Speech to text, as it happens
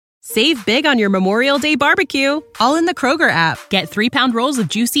Save big on your Memorial Day barbecue, all in the Kroger app. Get 3-pound rolls of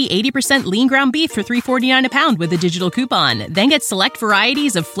juicy 80% lean ground beef for $3.49 a pound with a digital coupon. Then get select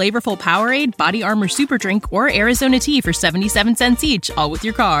varieties of flavorful Powerade, Body Armor Super Drink, or Arizona tea for 77 cents each, all with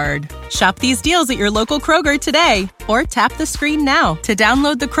your card. Shop these deals at your local Kroger today, or tap the screen now to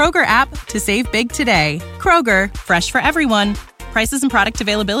download the Kroger app to save big today. Kroger, fresh for everyone. Prices and product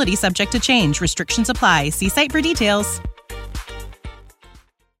availability subject to change. Restrictions apply. See site for details.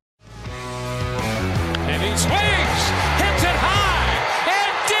 And he swings, hits it high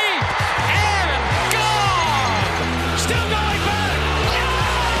and deep and gone. Still going back. Oh!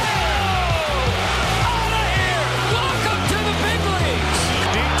 Out of here. Welcome to the big leagues.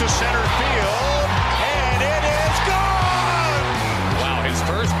 Deep to center field, and it is gone. Wow, his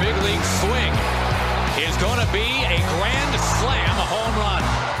first big league swing is going to be a grand slam home run.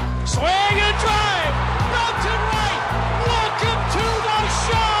 Swing and drive. Belted right. Welcome to the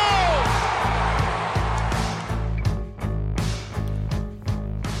show.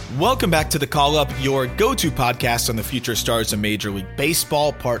 Welcome back to the Call Up, your go-to podcast on the future stars of Major League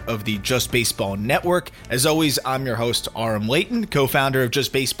Baseball, part of the Just Baseball Network. As always, I'm your host, Aram Layton, co-founder of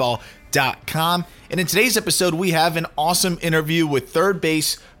JustBaseball.com. And in today's episode, we have an awesome interview with third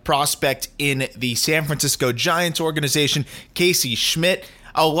base prospect in the San Francisco Giants organization, Casey Schmitt.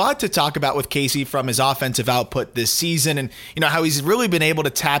 A lot to talk about with Casey from his offensive output this season and, how he's really been able to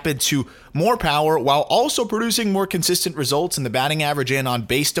tap into more power while also producing more consistent results in the batting average and on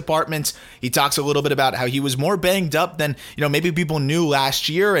base departments. He talks a little bit about how he was more banged up than, maybe people knew last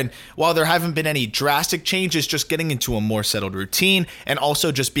year. And while there haven't been any drastic changes, just getting into a more settled routine and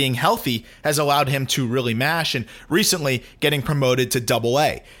also just being healthy has allowed him to really mash, and recently getting promoted to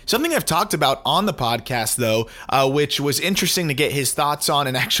Double-A. Something I've talked about on the podcast, though, which was interesting to get his thoughts on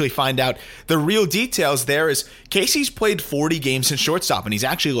and actually find out the real details there, is Casey's played 40 games in shortstop, and he's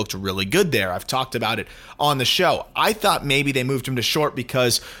actually looked really good there. I've talked about it on the show. I thought maybe they moved him to short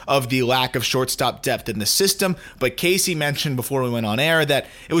because of the lack of shortstop depth in the system, but Casey mentioned before we went on air that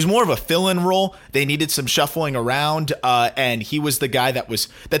it was more of a fill-in role. They needed some shuffling around, and he was the guy that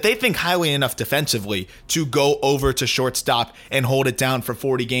they think highly enough defensively to go over to shortstop and hold it down for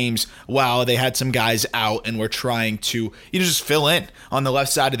 40 games while they had some guys out and were trying to just fill in on the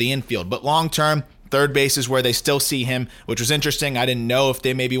left side of the infield. But long term, third base is where they still see him, which was interesting. I didn't know if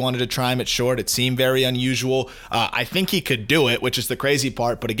they maybe wanted to try him at short. It seemed very unusual. I think he could do it, which is the crazy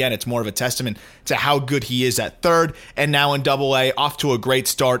part. But again, it's more of a testament to how good he is at third. And now in Double-A, off to a great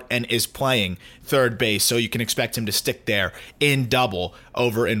start and is playing third base. So you can expect him to stick there in Double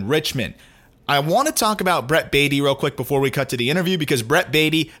over in Richmond. I want to talk about Brett Baty real quick before we cut to the interview, because Brett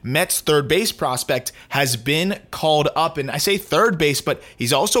Baty, Mets third base prospect, has been called up. And I say third base, but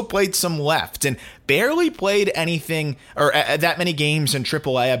he's also played some left and barely played anything or that many games in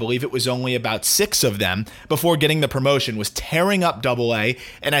Triple-A. I believe it was only about 6 of them before getting the promotion, was tearing up Double-A.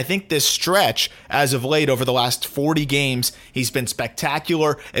 And I think this stretch as of late over the last 40 games, he's been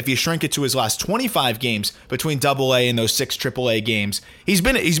spectacular. If you shrink it to his last 25 games between Double-A and those 6 Triple-A games, he's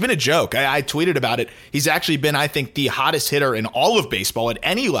been a joke. I tweeted about it. He's actually been, I think, the hottest hitter in all of baseball at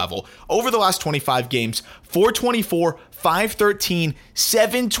any level over the last 25 games. 424, 513,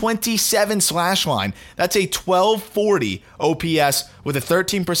 727 slash line. That's a 1240 OPS with a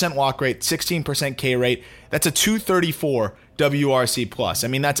 13% walk rate, 16% K rate. That's a 234 WRC plus. I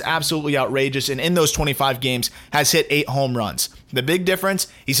mean, that's absolutely outrageous. And in those 25 games, has hit 8 home runs. The big difference,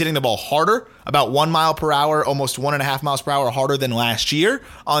 he's hitting the ball harder, about 1 mile per hour, almost 1.5 miles per hour harder than last year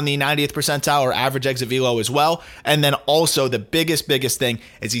on the 90th percentile or average exit velo as well. And then also the biggest thing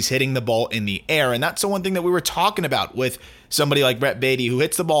is he's hitting the ball in the air. And that's the one thing that we were talking about with somebody like Brett Baty, who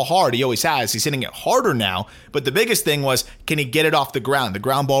hits the ball hard. He always has. He's hitting it harder now. But the biggest thing was, can he get it off the ground? The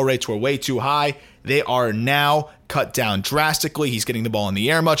ground ball rates were way too high. They are now cut down drastically. He's getting the ball in the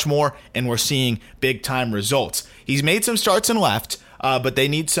air much more, and we're seeing big-time results. He's made some starts in left, but they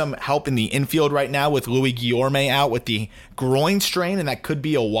need some help in the infield right now with Louis Guillorme out with the groin strain, and that could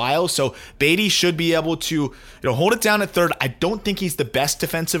be a while. So Baty should be able to hold it down at third. I don't think he's the best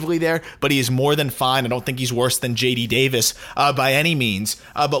defensively there, but he is more than fine. I don't think he's worse than J.D. Davis by any means.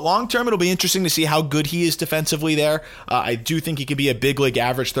 But long term, it'll be interesting to see how good he is defensively there. I do think he could be a big league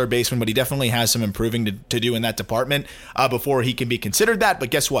average third baseman, but he definitely has some improving to do in that department before he can be considered that. But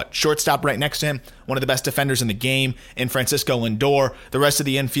guess what? Shortstop right next to him, one of the best defenders in the game in Francisco Lindor. power. The rest of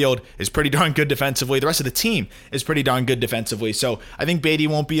the infield is pretty darn good defensively. The rest of the team is pretty darn good defensively. So I think Beatty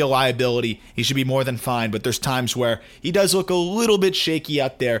won't be a liability. He should be more than fine, but there's times where he does look a little bit shaky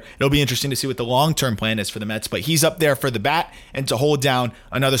out there. It'll be interesting to see what the long-term plan is for the Mets, but he's up there for the bat and to hold down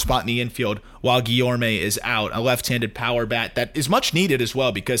another spot in the infield while Guillorme is out. A left-handed power bat that is much needed as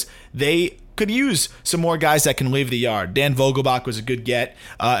well because they could use some more guys that can leave the yard. Dan Vogelbach was a good get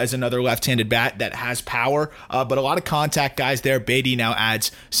as another left-handed bat that has power, but a lot of contact guys there. Beatty now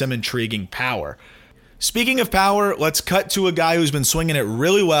adds some intriguing power. Speaking of power, let's cut to a guy who's been swinging it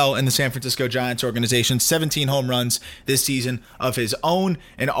really well in the San Francisco Giants organization. 17 home runs this season of his own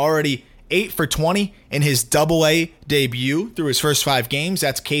and already 8 for 20 in his Double-A debut through his first 5 games.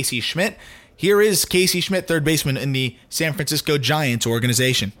 That's Casey Schmitt. Here is Casey Schmitt, third baseman in the San Francisco Giants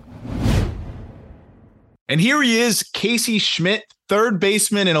organization. And here he is, Casey Schmitt, third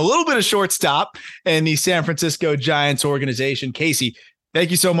baseman and a little bit of shortstop in the San Francisco Giants organization. Casey,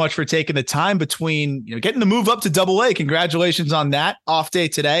 thank you so much for taking the time between getting the move up to Double-A. Congratulations on that off day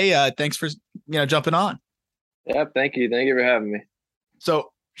today. Thanks for jumping on. Yeah, thank you. Thank you for having me.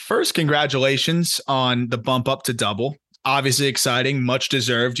 So first, congratulations on the bump up to Double. Obviously exciting, much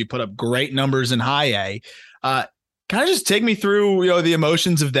deserved. You put up great numbers in High A. Kind of just take me through, the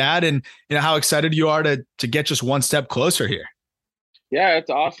emotions of that and, how excited you are to get just one step closer here. Yeah, it's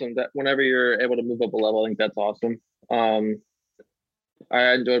awesome that whenever you're able to move up a level, I think that's awesome.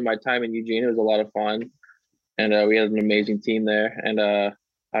 I enjoyed my time in Eugene. It was a lot of fun and we had an amazing team there and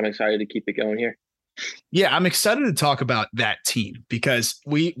I'm excited to keep it going here. Yeah, I'm excited to talk about that team because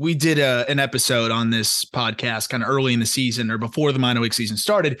we did an episode on this podcast kind of early in the season or before the minor league season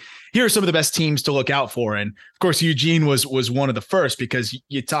started. Here are some of the best teams to look out for. And of course, Eugene was one of the first because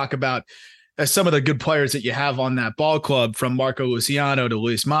you talk about some of the good players that you have on that ball club, from Marco Luciano to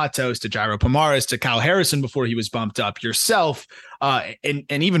Luis Matos to Jairo Pomares to Kyle Harrison before he was bumped up, yourself, and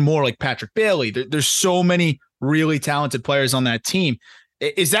even more like Patrick Bailey. There's so many really talented players on that team.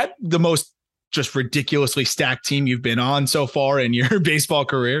 Is that the most just ridiculously stacked team you've been on so far in your baseball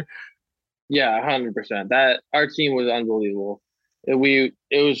career? Yeah, 100%. That our team was unbelievable. It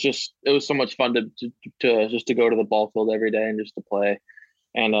was so much fun to go to the ball field every day and just to play,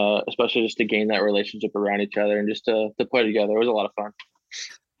 and especially just to gain that relationship around each other and just to play together. It was a lot of fun.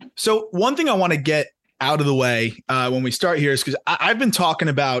 So one thing I want to get out of the way when we start here is because I've been talking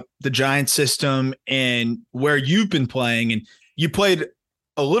about the Giants system and where you've been playing, and you played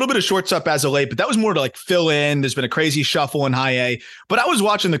a little bit of shortstop as of late, but that was more to like fill in. There's been a crazy shuffle in High A, but I was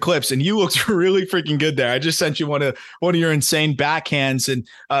watching the clips and you looked really freaking good there. I just sent you one of your insane backhands and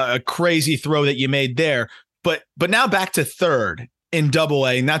a crazy throw that you made there. But now back to third in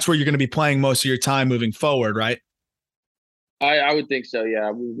Double-A, and that's where you're going to be playing most of your time moving forward, right? I would think so.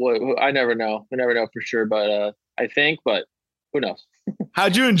 Yeah. I never know. I never know for sure, but I think, but who knows?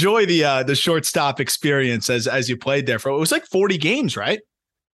 How'd you enjoy the shortstop experience as you played there it was like 40 games, right?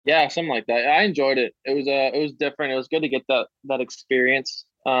 Yeah, something like that. I enjoyed it. It was different. It was good to get that experience.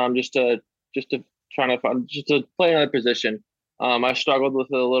 Just to play another position. I struggled with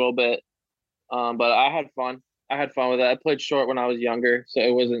it a little bit, but I had fun. I had fun with it. I played short when I was younger, so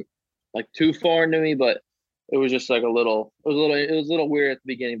it wasn't like too foreign to me, but it was just like it was a little weird at the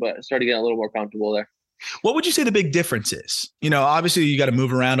beginning, but I started getting a little more comfortable there. What would you say the big difference is? Obviously you got to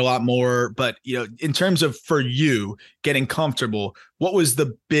move around a lot more, but in terms of for you getting comfortable, what was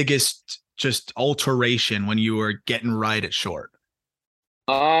the biggest just alteration when you were getting right at short?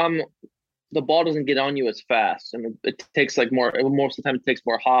 The ball doesn't get on you as fast, and it takes most of the time it takes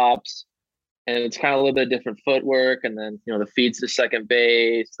more hops, and it's kind of a little bit of different footwork, and then the feeds to second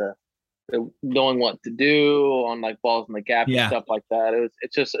base, the knowing what to do on like balls in the gap and stuff like that.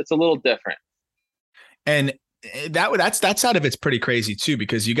 It's a little different. And that side of it's pretty crazy too,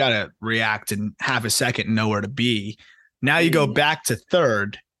 because you got to react and have a second and know where to be. Now you go back to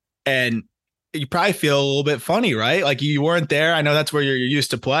third and you probably feel a little bit funny, right? Like you weren't there. I know that's where you're used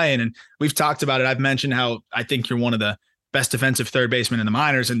to playing, and we've talked about it. I've mentioned how I think you're one of the best defensive third basemen in the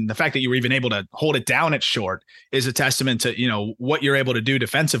minors, and the fact that you were even able to hold it down at short is a testament to, what you're able to do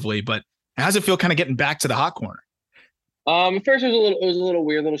defensively. But how's it feel kind of getting back to the hot corner? At first it was a little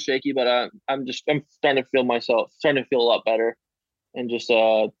weird, a little shaky, but I'm starting to feel a lot better, and just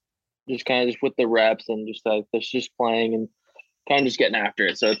kind of with the reps and just playing and kind of just getting after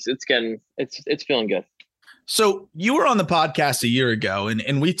it. So it's feeling good. So you were on the podcast a year ago,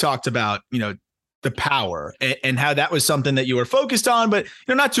 and we talked about the power and how that was something that you were focused on, but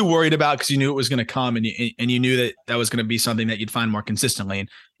not too worried about because you knew it was going to come, and you knew that was going to be something that you'd find more consistently. And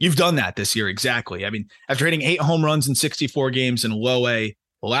you've done that this year. Exactly. I mean, after hitting 8 home runs in 64 games in Low A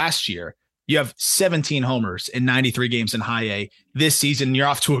last year, You have 17 homers in 93 games in high A this season. You're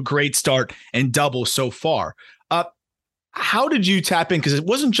off to a great start and double so far. How did you tap in? Because it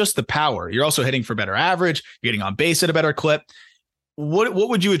wasn't just the power. You're also hitting for better average. You're getting on base at a better clip. What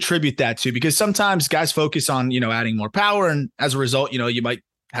would you attribute that to? Because sometimes guys focus on, adding more power. And as a result, you might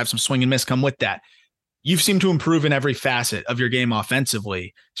have some swing and miss come with that. You've seemed to improve in every facet of your game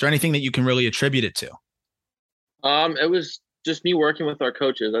offensively. Is there anything that you can really attribute it to? It was just me working with our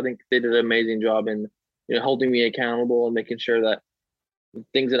coaches. I think they did an amazing job in holding me accountable and making sure that the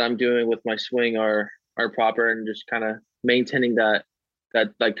things that I'm doing with my swing are proper, and just kind of maintaining that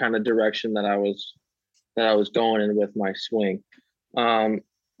kind of direction that I was going in with my swing.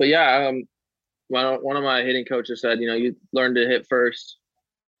 But yeah, one of my hitting coaches said, you learn to hit first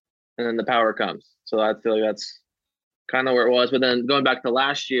and then the power comes. So I feel like that's kind of where it was. But then going back to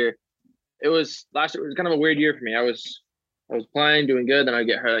last year, it was kind of a weird year for me. I was playing, doing good. Then I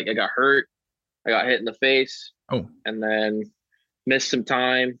got hurt. I got hit in the face. Oh, and then missed some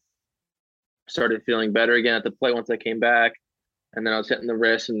time. Started feeling better again at the plate once I came back. And then I was hitting the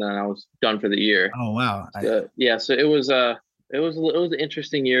wrist, and then I was done for the year. Oh, wow. So it was an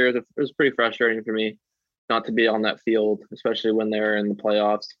interesting year. It was pretty frustrating for me not to be on that field, especially when they were in the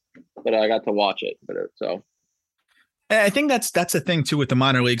playoffs. But I got to watch it. So I think that's the thing too with the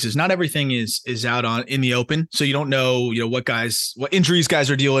minor leagues is not everything is out in the open. So you don't know, what injuries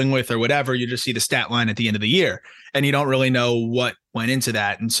guys are dealing with or whatever. You just see the stat line at the end of the year, and you don't really know what went into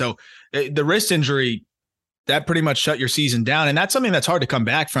that. And so the wrist injury, that pretty much shut your season down. And that's something that's hard to come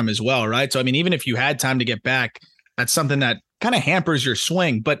back from as well, right? So, I mean, even if you had time to get back, that's something that kind of hampers your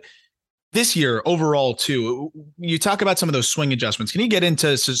swing. But this year overall too, you talk about some of those swing adjustments. Can you get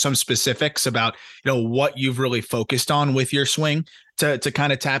into some specifics about, what you've really focused on with your swing to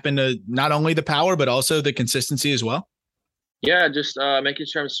kind of tap into not only the power, but also the consistency as well? Yeah, just making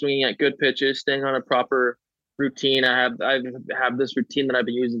sure I'm swinging at good pitches, staying on a proper routine. I have this routine that I've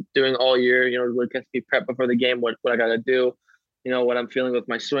been doing all year, really gets me prepped before the game, what I got to do, what I'm feeling with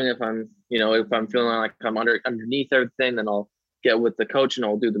my swing. If I'm feeling like I'm underneath everything, then I'll get with the coach and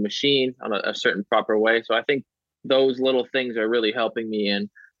I'll do the machine on a certain proper way. So I think those little things are really helping me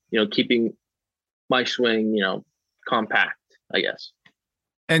in, keeping my swing, compact, I guess.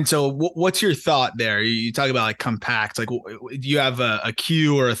 And so what's your thought there? You talk about like compact, like do you have a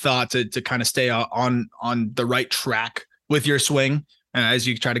cue or a thought to kind of stay on the right track with your swing as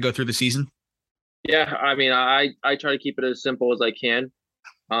you try to go through the season? Yeah. I mean, I try to keep it as simple as I can.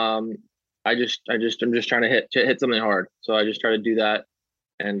 I'm just trying to hit something hard. So I just try to do that.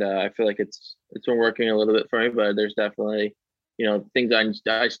 And I feel like it's been working a little bit for me, but there's definitely, things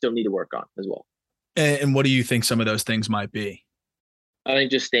I still need to work on as well. And what do you think some of those things might be? I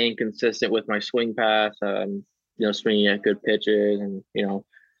think just staying consistent with my swing pass, swinging at good pitches and,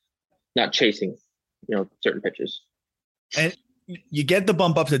 not chasing, certain pitches. And you get the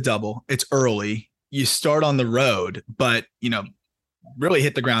bump up to double. It's early. You start on the road, but, really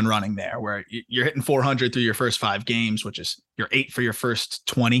hit the ground running there where you're hitting 400 through your first 5 games, which is your 8 for your first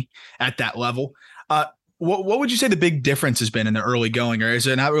 20 at that level. What would you say the big difference has been in the early going, or has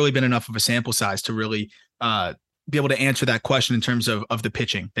there not really been enough of a sample size to really be able to answer that question in terms of the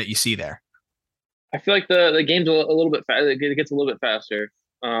pitching that you see there? I feel like the game's a little bit faster. It gets a little bit faster.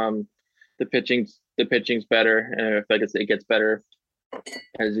 The pitching's better, and I feel like it gets better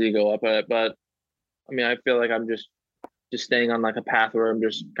as you go up. But I mean, I feel like I'm just staying on like a path where I'm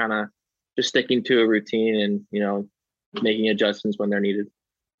just kind of just sticking to a routine and, making adjustments when they're needed.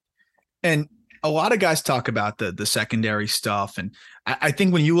 And a lot of guys talk about the secondary stuff. And I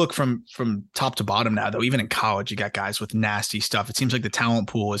think when you look from top to bottom now, though, even in college, you got guys with nasty stuff. It seems like the talent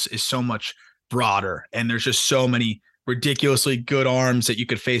pool is so much broader, and there's just so many ridiculously good arms that you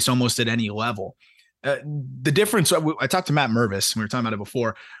could face almost at any level. The difference, I talked to Matt Mervis, we were talking about it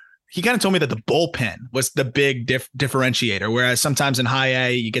before. He kind of told me that the bullpen was the big differentiator, whereas sometimes in high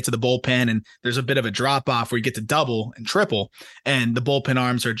A, you get to the bullpen and there's a bit of a drop off where you get to double and triple, and the bullpen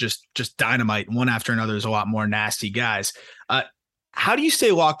arms are just dynamite. One after another is a lot more nasty guys. How do you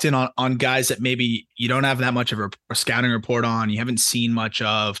stay locked in on guys that maybe you don't have that much of a scouting report on, you haven't seen much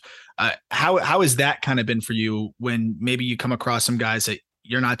of? How has that kind of been for you when maybe you come across some guys that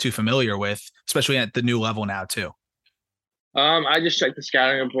you're not too familiar with, especially at the new level now too? I just check the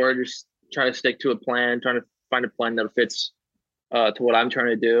scouting report, just try to stick to a plan, trying to find a plan that fits to what I'm trying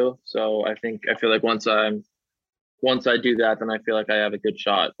to do. So I feel like once I do that, then I feel like I have a good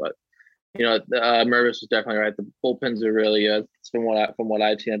shot. But Mervis was definitely right. The bullpens are really good. From what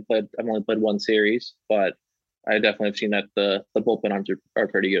I've seen, I've only played one series, but I definitely have seen that the bullpen arms are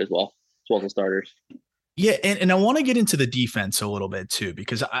pretty good as well the starters. Yeah, and I want to get into the defense a little bit too,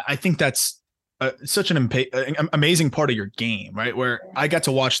 because I think that's such an amazing part of your game, right? Where I got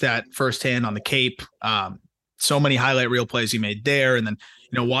to watch that firsthand on the Cape. So many highlight reel plays you made there, and then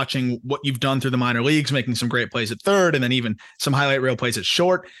watching what you've done through the minor leagues, making some great plays at third, and then even some highlight reel plays at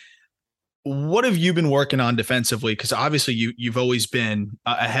short. What have you been working on defensively? Because obviously you've always been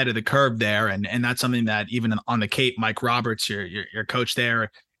ahead of the curve there, and that's something that even on the Cape, Mike Roberts, your coach there,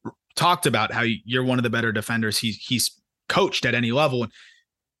 talked about how you're one of the better defenders he's coached at any level.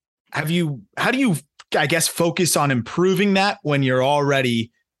 How do you, I guess, focus on improving that when you're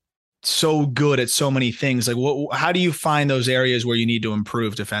already so good at so many things? Like, how do you find those areas where you need to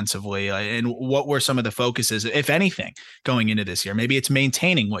improve defensively? And what were some of the focuses, if anything, going into this year? Maybe it's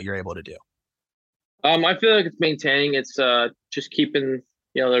maintaining what you're able to do. I feel like it's maintaining. It's just keeping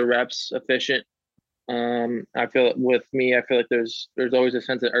the reps efficient. I feel with me, I feel like there's always a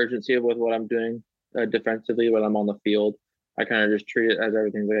sense of urgency with what I'm doing defensively when I'm on the field. I kind of just treat it as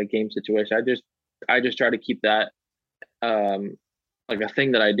everything's like a game situation. I just try to keep that like a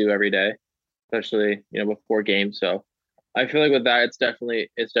thing that I do every day, especially before games. So I feel like with that, it's definitely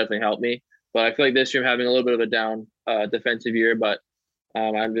helped me. But I feel like this year I'm having a little bit of a down defensive year, but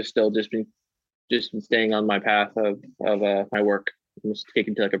I'm just been staying on my path of my work, just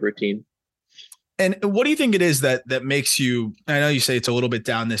taking to like a routine. And what do you think it is that makes you? I know you say it's a little bit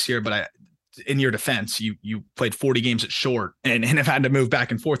down this year, but in your defense, you played 40 games at short and have had to move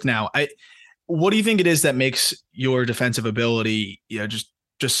back and forth now. What do you think it is that makes your defensive ability, just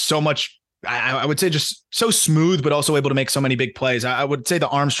so much? I would say just so smooth, but also able to make so many big plays. I would say the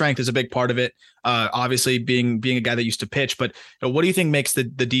arm strength is a big part of it. Obviously, being a guy that used to pitch, but what do you think makes the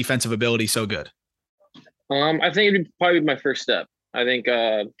defensive ability so good? I think it'd probably be my first step. I think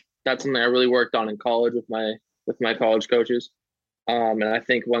that's something I really worked on in college with my college coaches. And I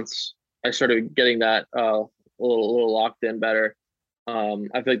think once I started getting that a little locked in better, I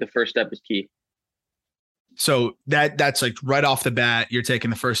feel like the first step is key. So that's like right off the bat, you're taking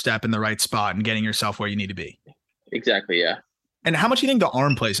the first step in the right spot and getting yourself where you need to be. Exactly. Yeah. And how much do you think the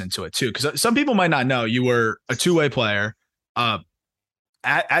arm plays into it too? Because some people might not know you were a two-way player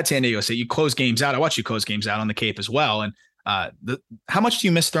at San Diego State. You close games out. I watched you close games out on the Cape as well. And how much do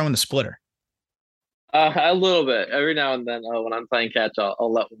you miss throwing the splitter? A little bit. Every now and then, when I'm playing catch,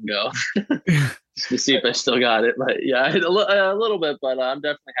 I'll let one go just to see if I still got it. But yeah, a little bit. But I'm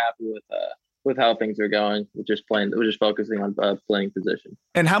definitely happy with how things are going. We're just focusing on playing position.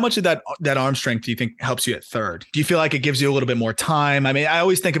 And how much of that arm strength do you think helps you at third? Do you feel like it gives you a little bit more time? I mean, I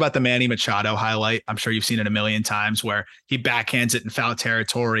always think about the Manny Machado highlight. I'm sure you've seen it a million times where he backhands it in foul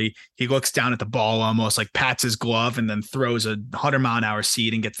territory. He looks down at the ball, almost like pats his glove and then throws a 100-mile-an-hour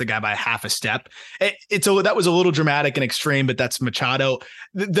seed and gets the guy by half a step. That was a little dramatic and extreme, but that's Machado.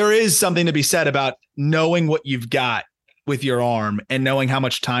 There is something to be said about knowing what you've got with your arm and knowing how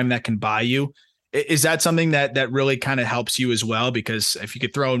much time that can buy you. Is that something that really kind of helps you as well? Because if you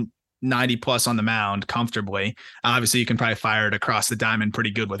could throw 90 plus on the mound comfortably, obviously you can probably fire it across the diamond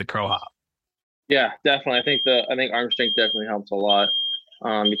pretty good with a crow hop. Yeah, definitely. I think arm strength definitely helps a lot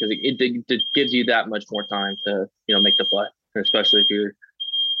because it gives you that much more time to make the play, especially if you're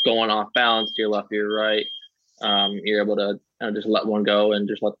going off balance to your left or your right. You're able to just let one go and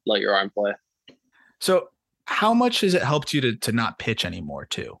just let your arm play. So how much has it helped you to not pitch anymore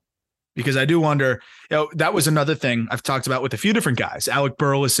too? Because I do wonder, that was another thing I've talked about with a few different guys. Alec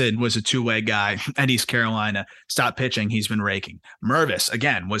Burleson was a two-way guy at East Carolina, stopped pitching. He's been raking. Mervis,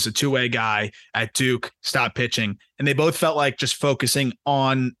 again, was a two-way guy at Duke, stopped pitching. And they both felt like just focusing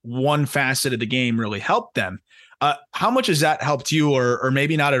on one facet of the game really helped them. How much has that helped you or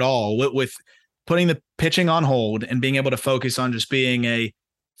maybe not at all with putting the pitching on hold and being able to focus on just being a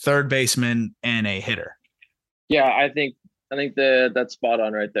third baseman and a hitter? Yeah, I think that's spot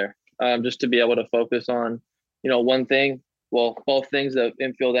on right there. Just to be able to focus on, one thing, well, both things of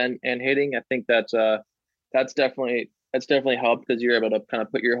infield and hitting. I think that's definitely helped because you're able to kind of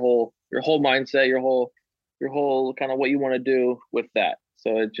put your whole mindset, your whole kind of what you want to do with that.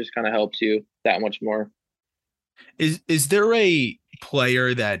 So it just kind of helps you that much more. Is there a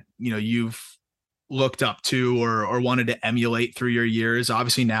player that, you've looked up to or wanted to emulate through your years?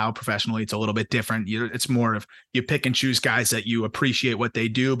 Obviously now professionally, it's a little bit different. It's more of you pick and choose guys that you appreciate what they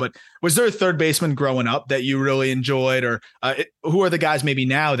do. But was there a third baseman growing up that you really enjoyed, or who are the guys maybe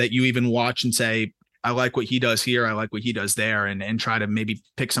now that you even watch and say, I like what he does here, I like what he does there, and try to maybe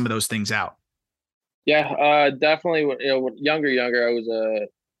pick some of those things out? Yeah, definitely. Younger,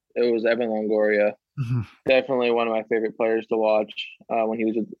 it was Evan Longoria. Mm-hmm. Definitely one of my favorite players to watch when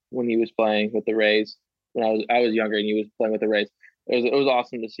he was playing with the Rays. When I was younger and he was playing with the Rays, it was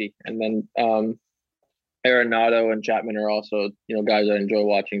awesome to see. And then Arenado and Chapman are also, guys I enjoy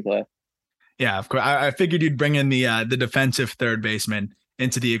watching play. Yeah, of course. I figured you'd bring in the defensive third baseman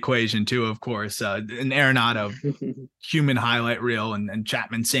into the equation too, of course. And Arenado, human highlight reel, and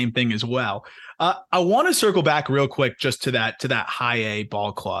Chapman, same thing as well. I want to circle back real quick just to that high A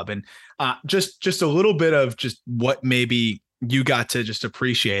ball club, and just a little bit of just what maybe you got to just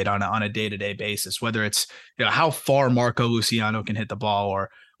appreciate on a day-to-day basis, whether it's how far Marco Luciano can hit the ball,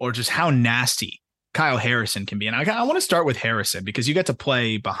 or just how nasty Kyle Harrison can be. And I want to start with Harrison because you get to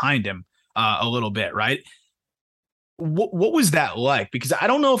play behind him a little bit, right? What was that like? Because I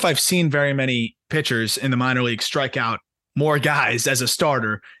don't know if I've seen very many pitchers in the minor league strike out more guys as a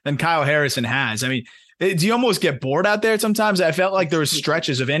starter than Kyle Harrison has. I mean, do you almost get bored out there sometimes? I felt like there was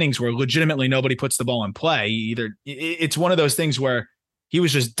stretches of innings where legitimately nobody puts the ball in play. Either it's one of those things where he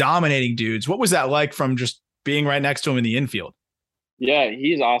was just dominating dudes. What was that like from just being right next to him in the infield? Yeah,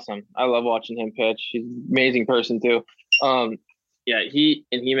 he's awesome. I love watching him pitch. He's an amazing person too. Yeah, he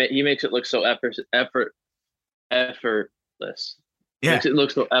makes it look so effortless. Yeah, makes it look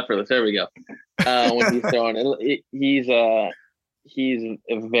so effortless. There we go. When he's throwing it, he's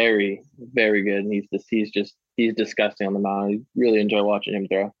very, very good. And he's disgusting on the mound. I really enjoy watching him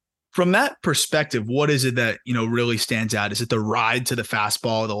throw. From that perspective, what is it that really stands out? Is it the ride to the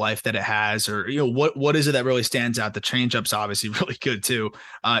fastball, the life that it has, or what is it that really stands out? The changeup's obviously really good too.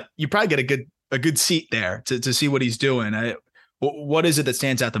 You probably get a good seat there to see what he's doing. What is it that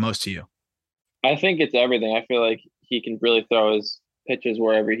stands out the most to you? I think it's everything. I feel like he can really throw his pitches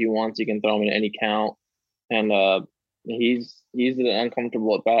wherever he wants. He can throw them in any count, and he's an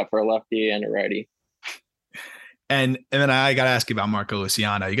uncomfortable at bat for a lefty and a righty. And then I got to ask you about Marco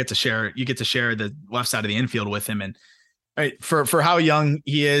Luciano. You get to share the left side of the infield with him, and right, for how young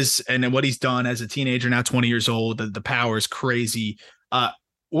he is and what he's done as a teenager, now 20 years old, the power is crazy.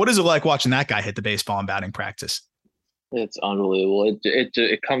 What is it like watching that guy hit the baseball in batting practice? It's unbelievable.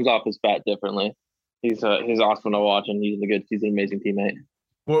 It comes off his bat differently. He's awesome to watch, and he's an amazing teammate.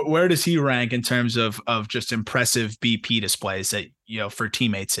 Where does he rank in terms of just impressive BP displays that for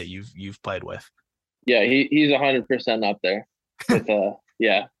teammates that you've played with? Yeah, he's 100% up there. With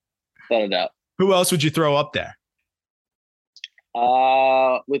yeah, without a doubt. Who else would you throw up there?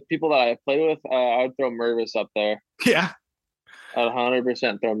 With people that I played with, I would throw Mervis up there. Yeah, I'd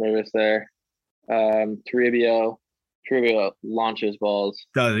 100% throw Mervis there. Toribio launches balls.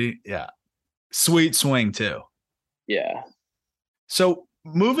 Does he? Yeah. Sweet swing too. Yeah. So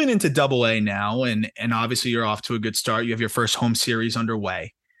moving into Double A now, and obviously you're off to a good start. You have your first home series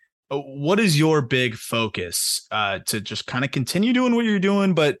underway. What is your big focus to just kind of continue doing what you're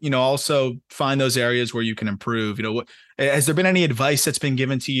doing, but also find those areas where you can improve? What has there been any advice that's been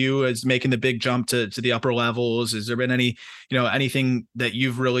given to you as making the big jump to the upper levels? Has there been any anything that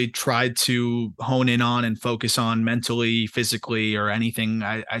you've really tried to hone in on and focus on mentally, physically, or anything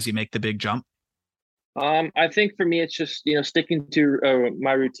as you make the big jump? I think for me, it's just sticking to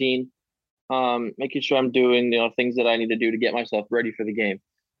my routine, making sure I'm doing things that I need to do to get myself ready for the game.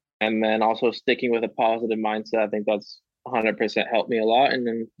 And then also sticking with a positive mindset. I think that's 100% helped me a lot. And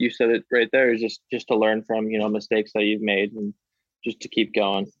then you said it right there, is just to learn from, mistakes that you've made and just to keep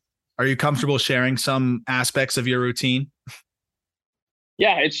going. Are you comfortable sharing some aspects of your routine?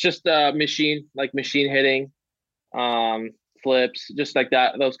 Yeah, it's just machine hitting, flips, just like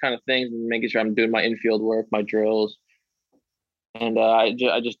that, those kind of things, and making sure I'm doing my infield work, my drills. And I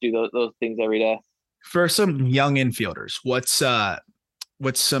just do those things every day. For some young infielders,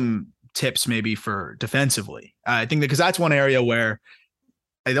 what's some tips maybe for defensively? I think because that's one area where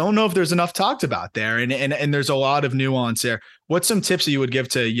I don't know if there's enough talked about there, and there's a lot of nuance there. What's some tips that you would give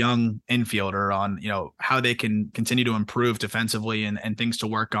to a young infielder on how they can continue to improve defensively and things to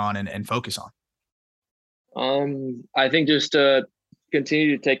work on and focus on? I think just to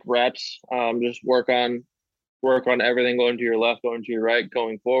continue to take reps, just work on everything, going to your left, going to your right,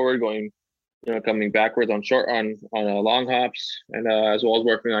 going forward, coming backwards on long hops, and as well as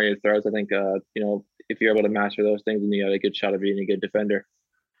working on your throws. I think if you're able to master those things, then you got a good shot of being a good defender.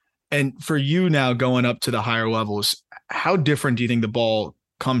 And for you now going up to the higher levels, how different do you think the ball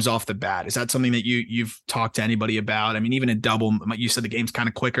comes off the bat? Is that something that you've talked to anybody about? I mean, even in double, you said the game's kind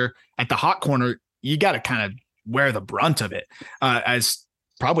of quicker. At the hot corner, you got to kind of wear the brunt of it, as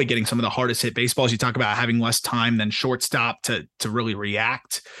probably getting some of the hardest hit baseballs. You talk about having less time than shortstop to really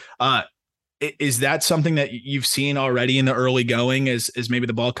react. Is that something that you've seen already in the early going, is maybe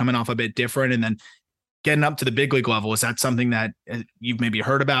the ball coming off a bit different, and then getting up to the big league level? Is that something that you've maybe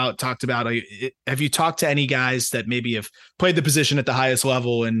heard about, talked about? Have you talked to any guys that maybe have played the position at the highest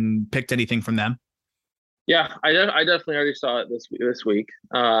level and picked anything from them? Yeah, I definitely already saw it this week.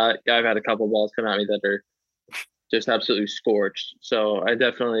 Yeah, I've had a couple balls come at me that are just absolutely scorched. So I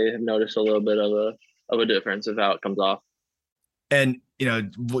definitely have noticed a little bit of a difference of how it comes off. And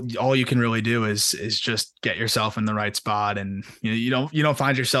all you can really do is just get yourself in the right spot, and you don't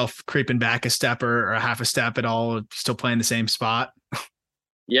find yourself creeping back a step or a half a step at all, still playing the same spot.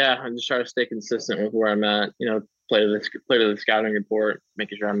 Yeah, I'm just trying to stay consistent with where I'm at. Play to the scouting report,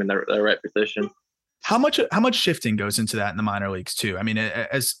 making sure I'm in the right position. How much shifting goes into that in the minor leagues too? I mean,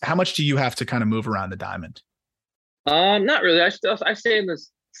 as how much do you have to kind of move around the diamond? Not really. I stay in the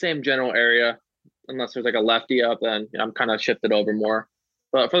same general area, unless there's like a lefty up, then I'm kind of shifted over more.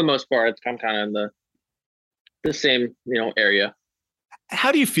 But for the most part, I'm kind of in the same area.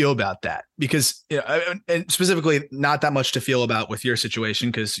 How do you feel about that? Because and specifically, not that much to feel about with your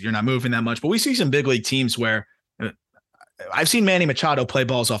situation because you're not moving that much. But we see some big league teams where I've seen Manny Machado play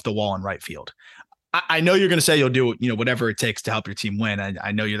balls off the wall in right field. I know you're going to say you'll do whatever it takes to help your team win.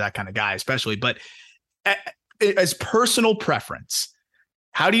 I know you're that kind of guy, especially. But as personal preference,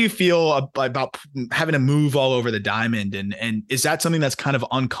 how do you feel about having to move all over the diamond? And is that something that's kind of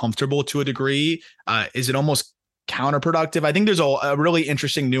uncomfortable to a degree? Is it almost counterproductive? I think there's a really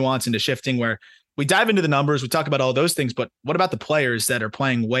interesting nuance into shifting where we dive into the numbers, we talk about all those things, but what about the players that are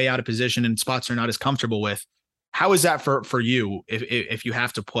playing way out of position and spots they're not as comfortable with? How is that for you if you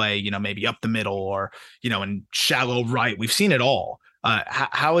have to play, maybe up the middle or, in shallow right? We've seen it all.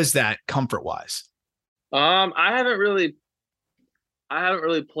 How is that comfort wise? I haven't really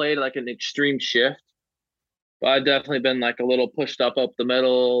played like an extreme shift, but I've definitely been like a little pushed up the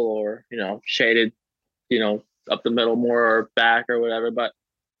middle or, shaded, up the middle more or back or whatever. But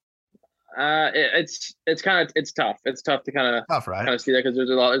it's kind of it's tough. It's tough to kind of see that because there's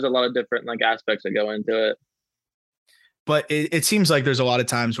a lot of different like aspects that go into it. But it seems like there's a lot of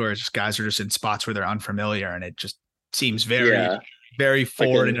times where just guys are just in spots where they're unfamiliar, and it just seems very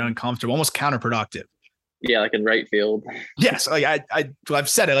forward and uncomfortable, almost counterproductive. Yeah, like in right field. Yes, like I've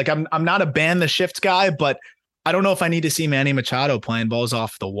said it. Like I'm not a ban the shift guy, but I don't know if I need to see Manny Machado playing balls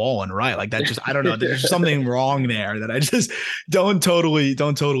off the wall and right. Like that just I don't know. There's something wrong there that I just don't totally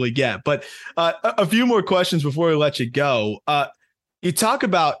get. But a few more questions before we let you go. You talk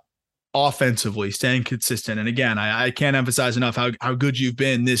about offensively staying consistent, and again, I can't emphasize enough how good you've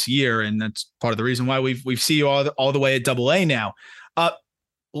been this year, and that's part of the reason why we've seen you all the way at Double-A now.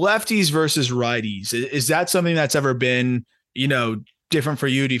 Lefties versus righties. Is that something that's ever been, different for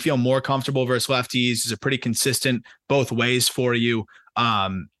you? Do you feel more comfortable versus lefties? Is it pretty consistent both ways for you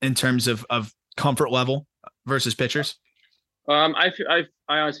in terms of comfort level versus pitchers? I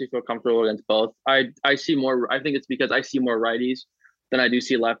honestly feel comfortable against both. I see more. I think it's because I see more righties than I do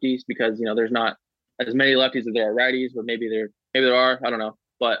see lefties because there's not as many lefties as there are righties, but maybe there are. I don't know,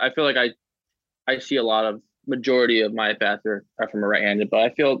 but I feel like I see a lot of majority of my at bats are from a right-handed, but I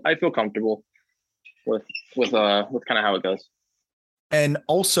feel comfortable with kind of how it goes. And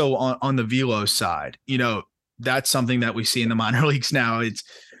also on the velo side, that's something that we see in the minor leagues now.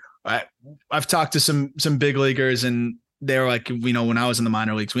 I've talked to some big leaguers, and they're like, when I was in the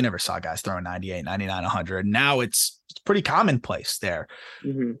minor leagues, we never saw guys throwing 98, 99, 100. Now it's pretty commonplace there.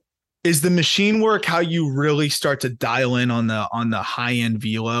 Mm-hmm. Is the machine work how you really start to dial in on the high end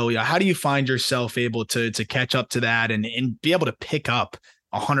velo? How do you find yourself able to catch up to that and be able to pick up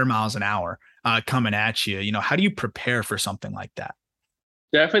 100 miles an hour coming at you? How do you prepare for something like that?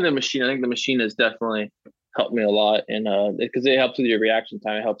 Definitely the machine. I think the machine has definitely helped me a lot, and because it helps with your reaction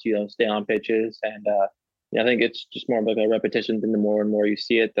time. It helps you stay on pitches, and I think it's just more of like a repetition. And the more and more you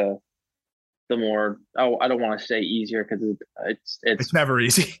see it, the more I don't want to say easier because it's never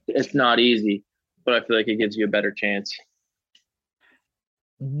easy. It's not easy, but I feel like it gives you a better chance.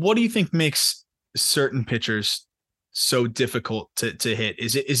 What do you think makes certain pitchers so difficult to hit?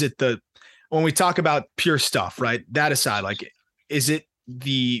 Is it when we talk about pure stuff, right? That aside, like, is it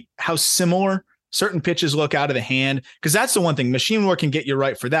how similar certain pitches look out of the hand? Because that's the one thing. Machine work can get you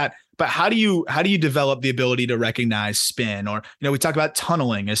right for that. But how do you develop the ability to recognize spin? Or, we talk about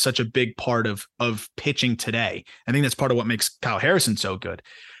tunneling as such a big part of pitching today. I think that's part of what makes Kyle Harrison so good.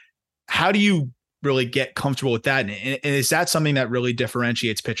 How do you really get comfortable with that? And is that something that really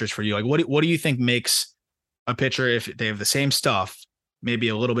differentiates pitchers for you? Like, what do you think makes a pitcher, if they have the same stuff, maybe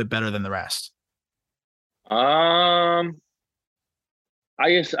a little bit better than the rest? I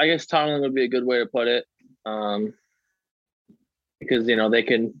guess tunneling would be a good way to put it. Because they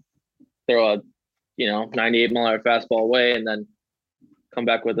can throw a 98 mile fastball away and then come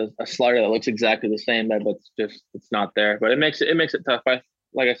back with a slider that looks exactly the same, but it's not there. But it makes it tough.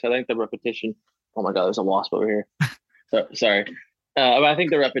 Like I said, I think the repetition. Oh my God, there's a wasp over here. So, sorry. But I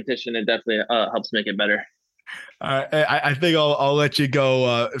think the repetition, it definitely helps make it better. I think I'll let you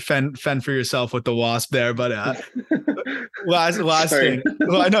go fend for yourself with the wasp there. But last thing.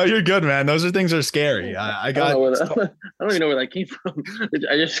 Well, I know you're good, man. Those things are scary. I don't even know where that came from.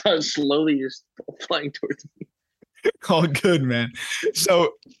 I just saw it slowly just flying towards me. All good, man.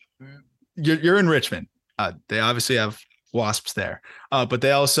 So you're in Richmond. They obviously have wasps there, but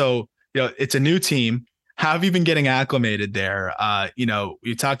they also, it's a new team. How have you been getting acclimated there?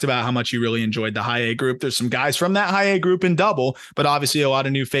 You talked about how much you really enjoyed the high A group. There's some guys from that high A group in double, but obviously a lot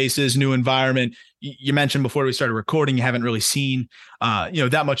of new faces, new environment. You mentioned before we started recording, you haven't really seen,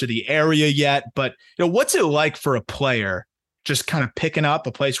 that much of the area yet, but what's it like for a player just kind of picking up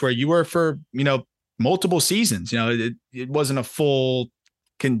a place where you were for, multiple seasons? It wasn't a full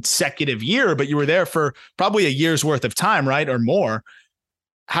consecutive year, but you were there for probably a year's worth of time, right? Or more.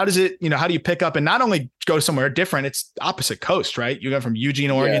 How does it, how do you pick up and not only go somewhere different, it's opposite coast, right? You go from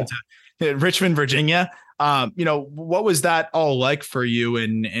Eugene, Oregon to Richmond, Virginia. What was that all like for you?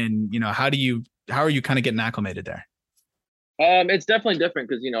 And how are you kind of getting acclimated there? It's definitely different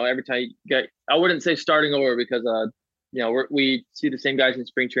because, every time you get, I wouldn't say starting over because, we see the same guys in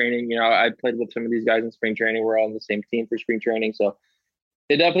spring training. I played with some of these guys in spring training. We're all on the same team for spring training. So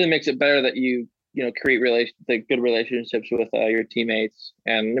it definitely makes it better that you create good relationships with your teammates,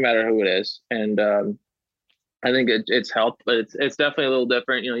 and no matter who it is. And I think it's helped, but it's definitely a little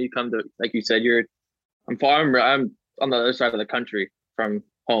different. You come to, like you said, I'm on the other side of the country from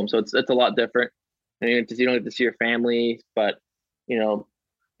home, so it's a lot different. And you don't get to see your family, but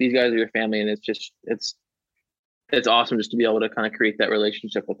these guys are your family, and it's awesome just to be able to kind of create that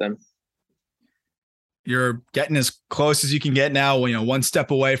relationship with them. You're getting as close as you can get now, one step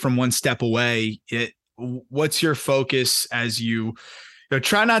away from one step away. What's your focus as you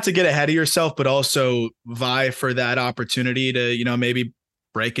try not to get ahead of yourself, but also vie for that opportunity to, maybe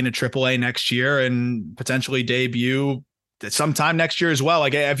break into AAA next year and potentially debut sometime next year as well?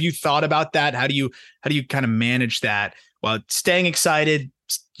 Like, have you thought about that? How do you kind of manage that while staying excited,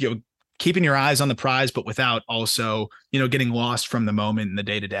 keeping your eyes on the prize, but without also, getting lost from the moment in the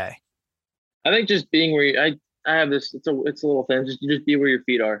day to day? I think just being where I have this, it's a little thing. Just be where your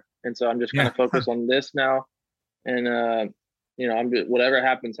feet are. And so I'm just kind of focused on this now. And, I'm just, whatever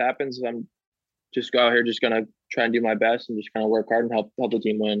happens. I'm just go out here, just going to try and do my best and just kind of work hard and help the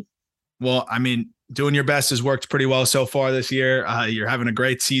team win. Well, I mean, doing your best has worked pretty well so far this year. You're having a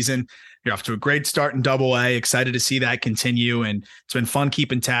great season. You're off to a great start in AA. Excited to see that continue. And it's been fun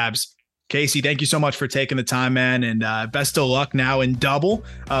keeping tabs. Casey, thank you so much for taking the time, man, and best of luck now in double.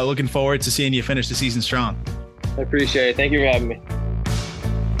 Looking forward to seeing you finish the season strong. I appreciate it. Thank you for having me.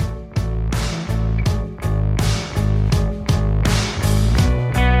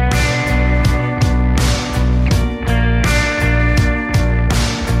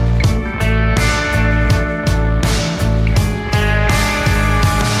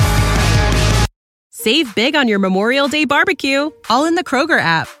 Save big on your Memorial Day barbecue, all in the Kroger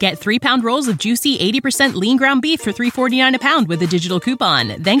app. Get 3-pound rolls of juicy 80% lean ground beef for $3.49 a pound with a digital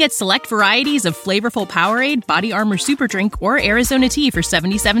coupon. Then get select varieties of flavorful Powerade, Body Armor Super Drink, or Arizona tea for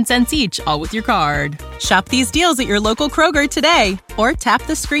 77 cents each, all with your card. Shop these deals at your local Kroger today, or tap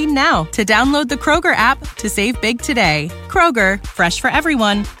the screen now to download the Kroger app to save big today. Kroger, fresh for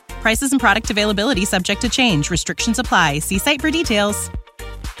everyone. Prices and product availability subject to change. Restrictions apply. See site for details.